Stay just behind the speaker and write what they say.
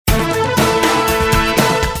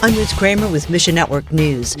I'm Ruth Kramer with Mission Network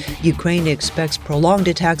News. Ukraine expects prolonged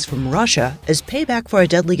attacks from Russia as payback for a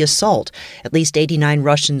deadly assault. At least 89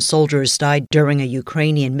 Russian soldiers died during a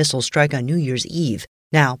Ukrainian missile strike on New Year's Eve.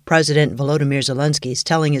 Now, President Volodymyr Zelensky is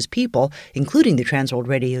telling his people, including the Transworld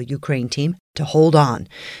Radio Ukraine team, to hold on.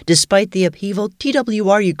 Despite the upheaval,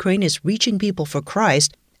 TWR Ukraine is reaching people for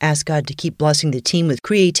Christ. Ask God to keep blessing the team with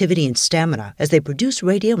creativity and stamina as they produce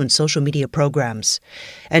radio and social media programs.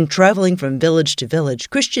 And traveling from village to village,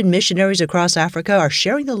 Christian missionaries across Africa are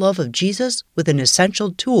sharing the love of Jesus with an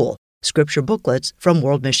essential tool, scripture booklets from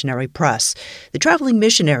World Missionary Press. The traveling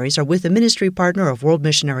missionaries are with a ministry partner of World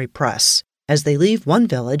Missionary Press. As they leave one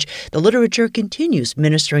village, the literature continues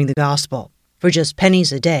ministering the gospel. For just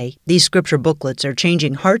pennies a day, these scripture booklets are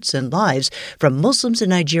changing hearts and lives from Muslims in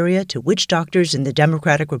Nigeria to witch doctors in the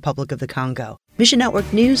Democratic Republic of the Congo. Mission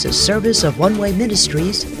Network News, a service of One Way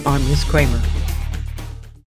Ministries. I'm Ruth Kramer.